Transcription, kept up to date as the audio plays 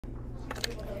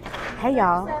Hey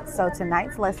y'all, so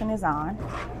tonight's lesson is on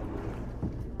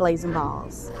Blazing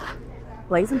Balls.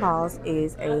 Blazing Balls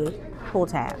is a pull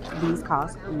tab. These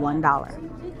cost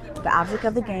 $1. The object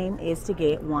of the game is to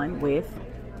get one with,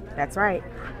 that's right,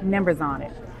 numbers on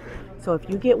it. So if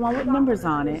you get one with numbers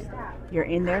on it, you're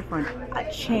in there for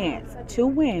a chance to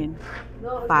win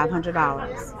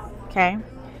 $500. Okay?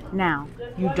 Now,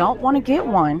 you don't want to get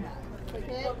one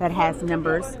that has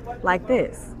numbers like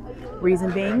this.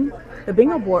 Reason being, the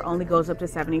bingo board only goes up to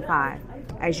 75.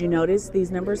 As you notice,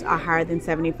 these numbers are higher than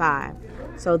 75.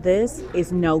 So this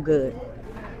is no good.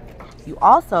 You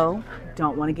also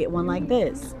don't want to get one like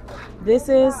this. This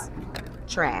is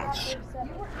trash.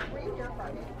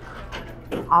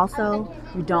 Also,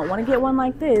 you don't want to get one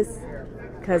like this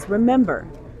because remember,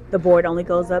 the board only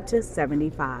goes up to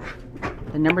 75.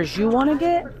 The numbers you want to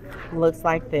get looks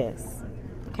like this.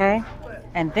 Okay?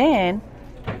 And then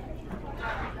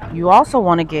you also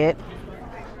want to get,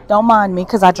 don't mind me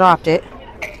because I dropped it.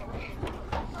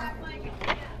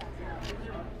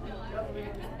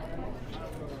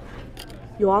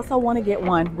 You also want to get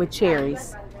one with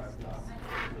cherries.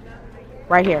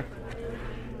 Right here.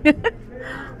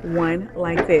 One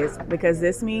like this, because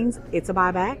this means it's a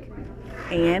buyback.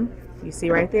 And you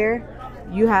see right there,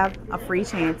 you have a free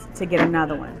chance to get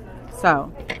another one.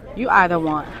 So you either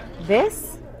want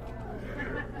this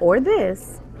or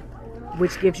this,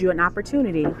 which gives you an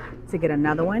opportunity to get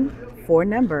another one for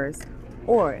numbers,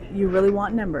 or you really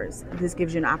want numbers. This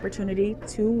gives you an opportunity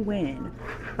to win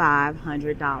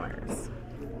 $500.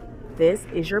 This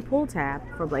is your pull tab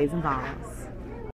for Blazing Balls.